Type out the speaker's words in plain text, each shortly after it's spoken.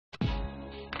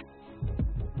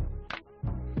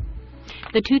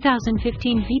The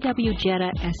 2015 VW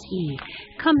Jetta SE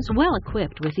comes well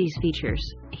equipped with these features: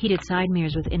 heated side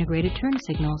mirrors with integrated turn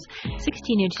signals,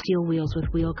 16-inch steel wheels with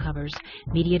wheel covers,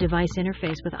 media device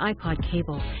interface with iPod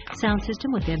cable, sound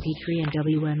system with MP3 and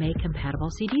WMA-compatible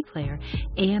CD player,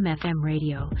 AM/FM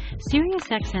radio,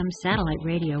 SiriusXM satellite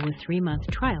radio with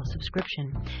 3-month trial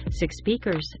subscription, 6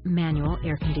 speakers, manual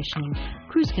air conditioning,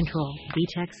 cruise control,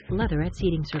 V-Tex leatherette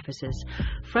seating surfaces,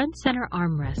 front center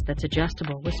armrest that's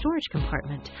adjustable with storage compartment,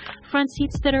 front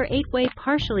seats that are 8-way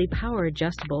partially power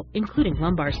adjustable, including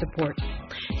lumbar support,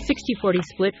 60/40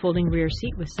 split folding rear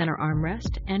seat with center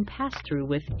armrest, and pass-through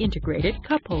with integrated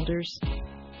cup holders.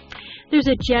 There's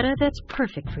a Jetta that's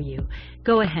perfect for you.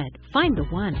 Go ahead, find the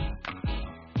one.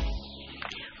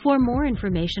 For more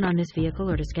information on this vehicle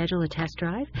or to schedule a test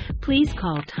drive, please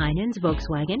call Tynan's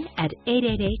Volkswagen at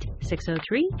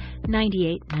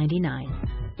 888-603-9899.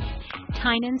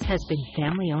 Tynan's has been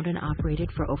family-owned and operated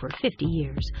for over 50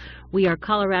 years. We are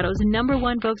Colorado's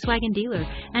 #1 Volkswagen dealer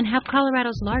and have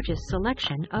Colorado's largest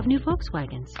selection of new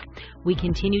Volkswagens. We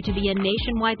continue to be a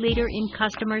nationwide leader in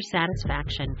customer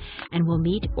satisfaction and will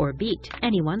meet or beat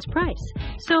anyone's price.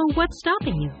 So what's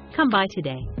stopping you? Come by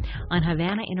today on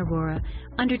Havana in Aurora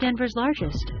under Denver's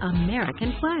largest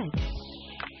American flag.